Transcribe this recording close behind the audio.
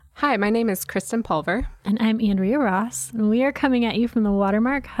Hi, my name is Kristen Pulver. And I'm Andrea Ross, and we are coming at you from the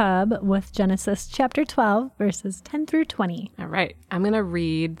Watermark Hub with Genesis chapter 12, verses 10 through 20. All right, I'm going to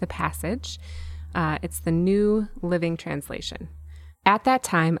read the passage. It's the New Living Translation. At that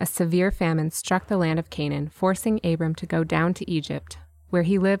time, a severe famine struck the land of Canaan, forcing Abram to go down to Egypt, where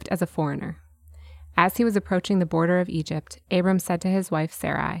he lived as a foreigner. As he was approaching the border of Egypt, Abram said to his wife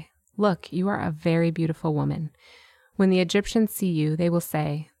Sarai, "Look, you are a very beautiful woman. When the Egyptians see you, they will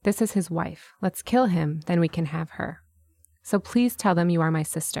say, 'This is his wife. Let's kill him, then we can have her.' So please tell them you are my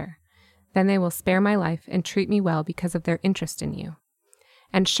sister. Then they will spare my life and treat me well because of their interest in you."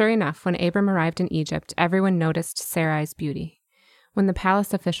 And sure enough, when Abram arrived in Egypt, everyone noticed Sarai's beauty. When the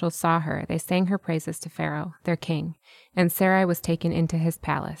palace officials saw her, they sang her praises to Pharaoh, their king, and Sarai was taken into his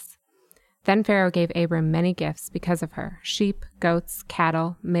palace. Then Pharaoh gave Abram many gifts because of her: sheep, goats,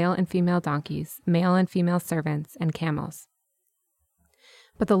 cattle, male and female donkeys, male and female servants, and camels.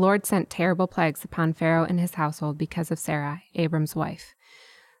 But the Lord sent terrible plagues upon Pharaoh and his household because of Sarai, Abram's wife.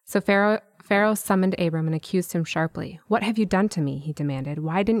 So Pharaoh summoned Abram and accused him sharply. "What have you done to me?" he demanded.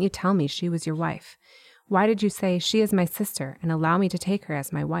 "Why didn't you tell me she was your wife? Why did you say, 'She is my sister,' and allow me to take her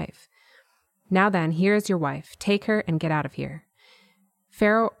as my wife? Now then, here is your wife. Take her and get out of here."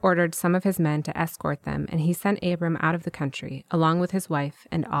 Pharaoh ordered some of his men to escort them, and he sent Abram out of the country, along with his wife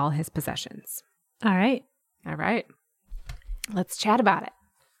and all his possessions. All right. Let's chat about it.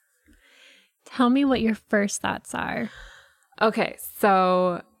 Tell me what your first thoughts are. Okay,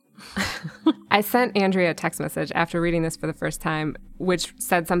 so I sent Andrea a text message after reading this for the first time, which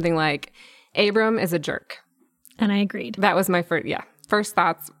said something like, "Abram is a jerk." And I agreed. That was my first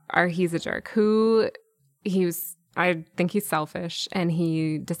thoughts are he's a jerk. I think he's selfish, and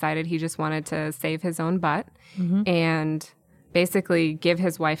he decided he just wanted to save his own butt and basically give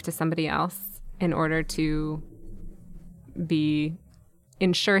his wife to somebody else in order to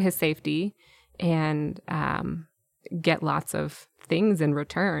ensure his safety and get lots of things in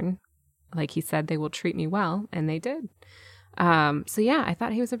return. Like he said, they will treat me well, and they did. So yeah, I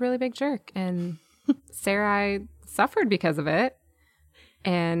thought he was a really big jerk, and Sarai suffered because of it,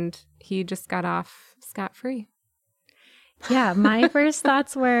 and he just got off scot-free. Yeah, my first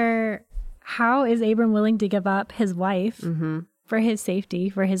thoughts were, how is Abram willing to give up his wife for his safety,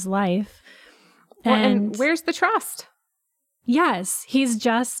 for his life? And where's the trust? Yes, he's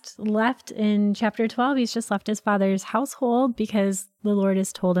just left in chapter 12. He's just left his father's household because the Lord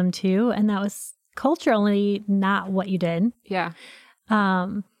has told him to. And that was culturally not what you did. Yeah.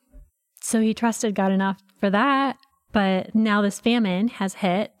 So he trusted God enough for that. But now this famine has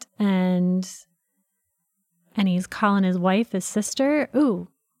hit, and he's calling his wife his sister. Ooh,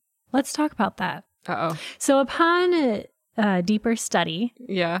 let's talk about that. Uh-oh. So upon a deeper study,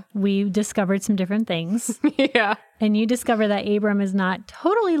 we discovered some different things. Yeah. And you discover that Abram is not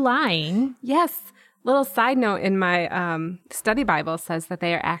totally lying. Yes. Little side note in my study Bible says that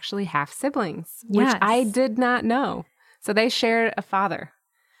they are actually half siblings, which I did not know. So they shared a father.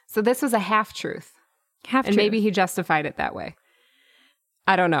 So this was a half-truth. And maybe he justified it that way.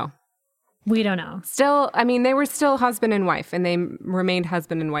 I don't know. We don't know. Still, I mean, they were still husband and wife, and they remained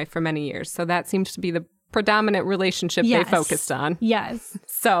husband and wife for many years. So that seems to be the predominant relationship they focused on. Yes.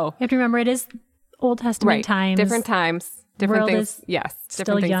 So you have to remember, it is Old Testament times. Different times. Different world things. Is yes. Still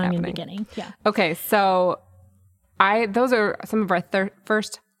different things young happening. in the beginning. Yeah. Okay. So those are some of our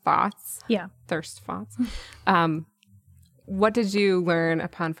first thoughts. Yeah. Thirst thoughts. What did you learn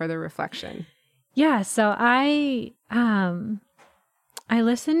upon further reflection? Yeah. So I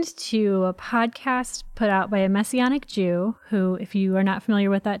listened to a podcast put out by a Messianic Jew who, if you are not familiar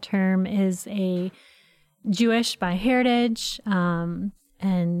with that term, is a Jewish by heritage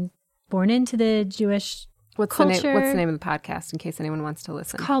and born into the Jewish culture. What's the name of the podcast in case anyone wants to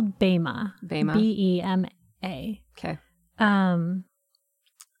listen? It's called Bema. Bema. B-E-M-A. Okay.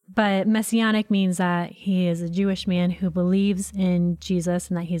 But Messianic means that he is a Jewish man who believes in Jesus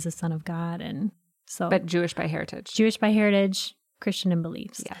and that he's a son of God. And so, but Jewish by heritage. Jewish by heritage, Christian in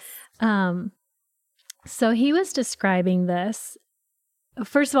beliefs. Yes. So he was describing this.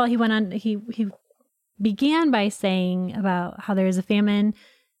 First of all, he began by saying about how there is a famine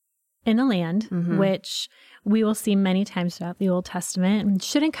in the land, which we will see many times throughout the Old Testament, and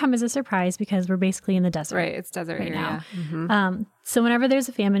shouldn't come as a surprise because we're basically in the desert. Right, it's desert right area. Now. So whenever there's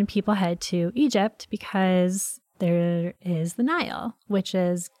a famine, people head to Egypt because there is the Nile, which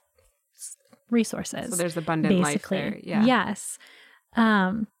is resources. So there's abundant life there. Yeah. Yes.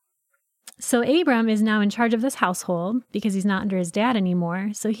 So Abram is now in charge of this household because he's not under his dad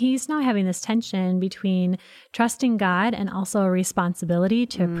anymore. So he's now having this tension between trusting God and also a responsibility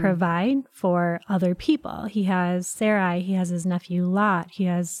to provide for other people. He has Sarai, he has his nephew Lot, he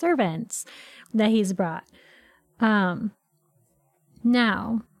has servants that he's brought.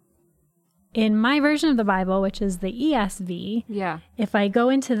 Now, in my version of the Bible, which is the ESV, if I go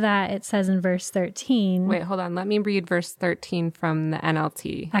into that, it says in verse 13. Wait, hold on. Let me read verse 13 from the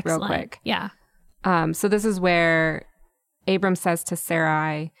NLT real quick. Yeah. So this is where Abram says to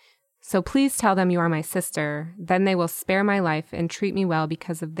Sarai, "So please tell them you are my sister. Then they will spare my life and treat me well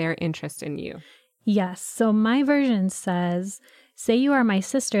because of their interest in you." Yes. So my version says, "Say you are my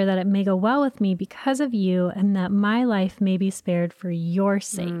sister, that it may go well with me because of you, and that my life may be spared for your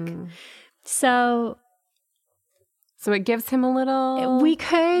sake." So it gives him a little... We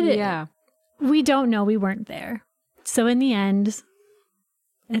don't know. We weren't there. So in the end,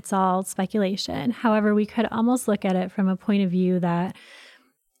 it's all speculation. However, we could almost look at it from a point of view that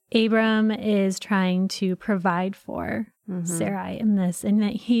Abram is trying to provide for Sarai in this, and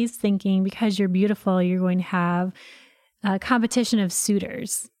that he's thinking, because you're beautiful, you're going to have a competition of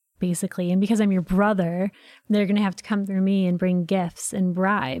suitors, basically. And because I'm your brother, they're going to have to come through me and bring gifts and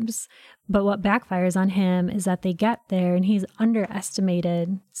bribes. But what backfires on him is that they get there and he's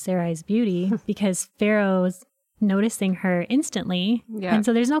underestimated Sarai's beauty because Pharaoh's noticing her instantly. Yeah. And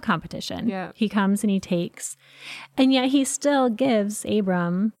so there's no competition. Yeah. He comes and he takes. And yet he still gives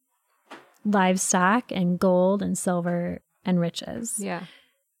Abram livestock and gold and silver and riches. Yeah.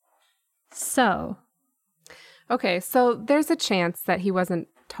 So. Okay, so there's a chance that he wasn't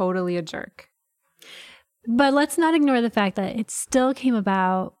totally a jerk. But let's not ignore the fact that it still came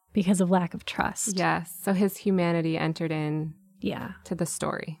about because of lack of trust. Yes. So his humanity entered in to the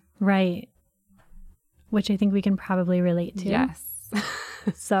story. Right. Which I think we can probably relate to. Yes.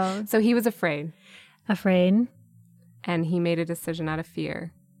 So he was afraid. Afraid. And he made a decision out of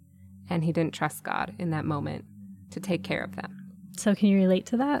fear. And he didn't trust God in that moment to take care of them. So can you relate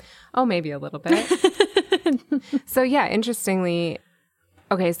to that? Oh, maybe a little bit. So yeah, interestingly,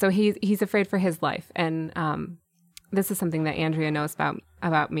 okay, so he's afraid for his life. And this is something that Andrea knows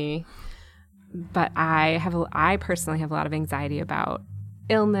about me. But I personally have a lot of anxiety about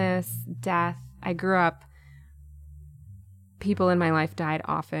illness, death. I grew up, people in my life died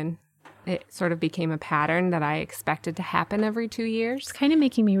often. It sort of became a pattern that I expected to happen every 2 years. It's kind of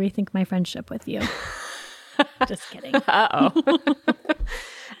making me rethink my friendship with you. Just kidding. Uh-oh.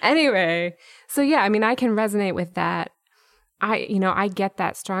 Anyway, so yeah, I mean, I can resonate with that. I get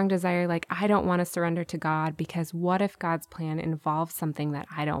that strong desire, like, I don't want to surrender to God because what if God's plan involves something that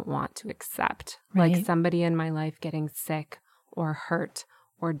I don't want to accept? Right. Like somebody in my life getting sick or hurt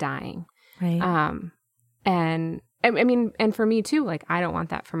or dying. Right. And I mean, and for me too, like, I don't want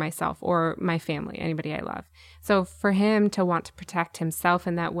that for myself or my family, anybody I love. So for him to want to protect himself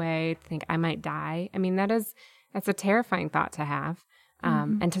in that way, think I might die, I mean, that's a terrifying thought to have.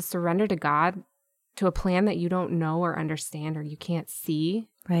 And to surrender to God, to a plan that you don't know or understand or you can't see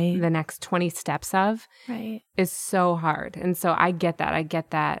the next 20 steps of is so hard. And so I get that. I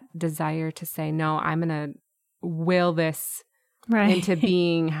get that desire to say, no, I'm going to will this into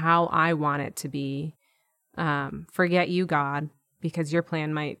being how I want it to be. Forget you, God, because your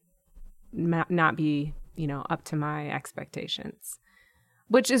plan might not be, up to my expectations.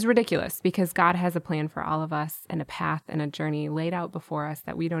 Which is ridiculous because God has a plan for all of us and a path and a journey laid out before us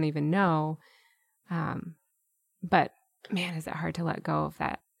that we don't even know. But man, is it hard to let go of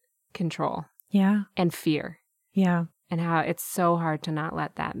that control. Yeah. And fear. Yeah. And how it's so hard to not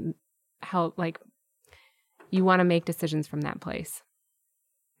let that help. Like, you want to make decisions from that place.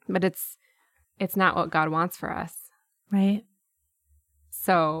 But it's not what God wants for us. Right.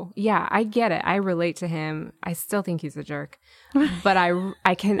 So, yeah, I get it. I relate to him. I still think he's a jerk. But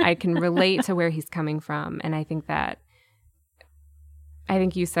I can relate to where he's coming from. And I think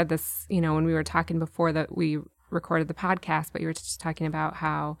you said this, when we were talking before that we recorded the podcast, but you were just talking about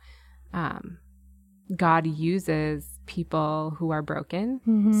how God uses people who are broken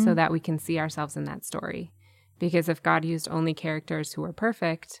so that we can see ourselves in that story. Because if God used only characters who are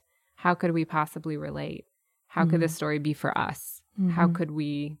perfect, how could we possibly relate? How could this story be for us? How could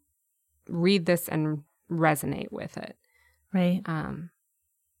we read this and resonate with it? Right.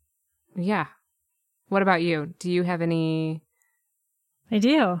 Yeah. What about you? Do you have any... I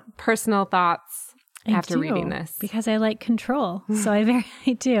do. Personal thoughts after reading this? Because I like control. So I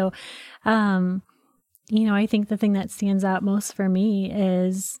do. I think the thing that stands out most for me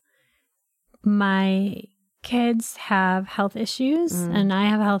is my kids have health issues and I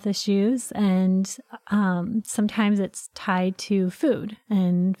have health issues, and sometimes it's tied to food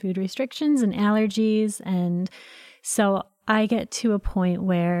and food restrictions and allergies. And so I get to a point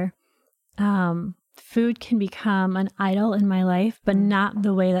where food can become an idol in my life, but not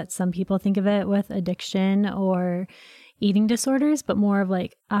the way that some people think of it with addiction or eating disorders, but more of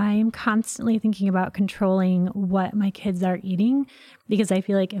like, I'm constantly thinking about controlling what my kids are eating, because I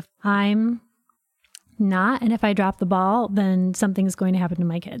feel like if I'm not, and if I drop the ball, then something's going to happen to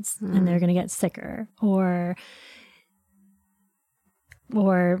my kids and they're going to get sicker or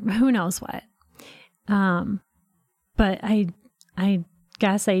who knows what. But I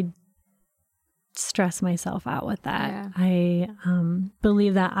guess I stress myself out with that. Yeah. I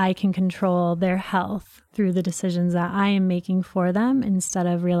believe that I can control their health through the decisions that I am making for them, instead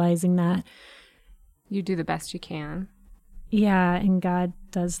of realizing that You do the best you can. yeah, and God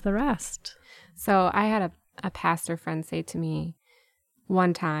does the rest. So I had a pastor friend say to me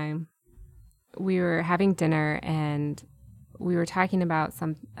one time, we were having dinner and we were talking about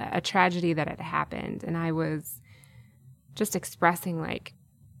a tragedy that had happened. And I was just expressing like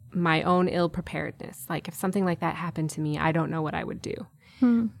my own ill preparedness. Like if something like that happened to me, I don't know what I would do.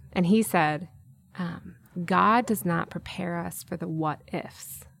 And he said, God does not prepare us for the what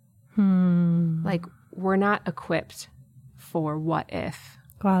ifs. Like we're not equipped for what if.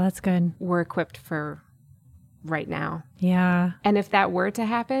 Wow, that's good. We're equipped for right now. Yeah. And if that were to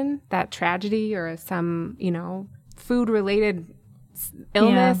happen, that tragedy or some, food related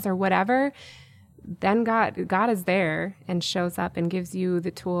illness or whatever, then God is there and shows up and gives you the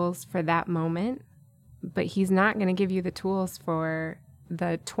tools for that moment. But he's not going to give you the tools for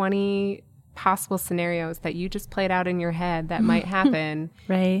the 20 possible scenarios that you just played out in your head that might happen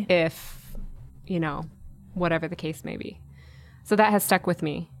Right. if, whatever the case may be. So that has stuck with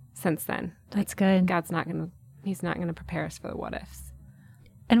me since then. That's good. He's not going to prepare us for the what ifs.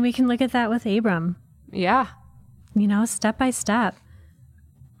 And we can look at that with Abram, Yeah. Step by step.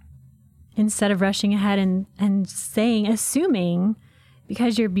 Instead of rushing ahead and assuming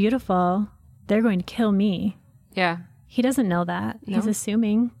because you're beautiful, they're going to kill me. Yeah. He doesn't know that. No. He's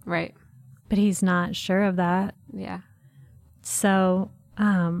assuming, Right. but he's not sure of that. Yeah. So,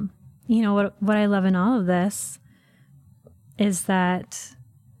 what I love in all of this is that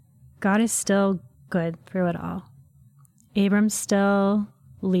God is still good through it all. Abram still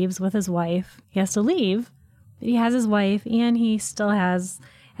leaves with his wife. He has to leave, but he has his wife, and he still has,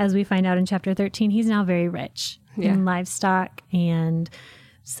 as we find out in chapter 13, he's now very rich in livestock and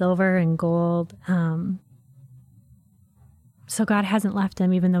silver and gold. So God hasn't left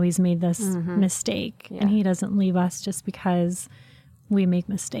him, even though he's made this mistake. Yeah. And he doesn't leave us just because we make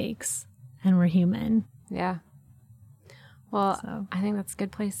mistakes and we're human. Yeah. Well, So. I think that's a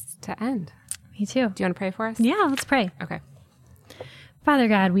good place to end. Me too. Do you want to pray for us? Yeah, let's pray. Okay. Father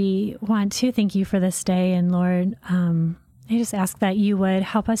God, we want to thank you for this day. And Lord, I just ask that you would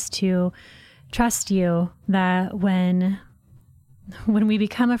help us to trust you, that when we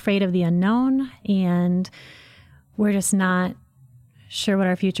become afraid of the unknown and we're just not sure what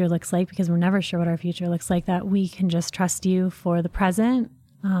our future looks like, because we're never sure what our future looks like, that we can just trust you for the present.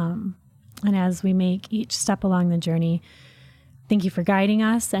 And as we make each step along the journey, thank you for guiding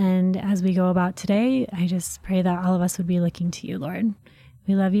us. And as we go about today, I just pray that all of us would be looking to you, Lord.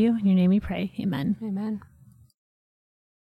 We love you. In your name we pray. Amen. Amen.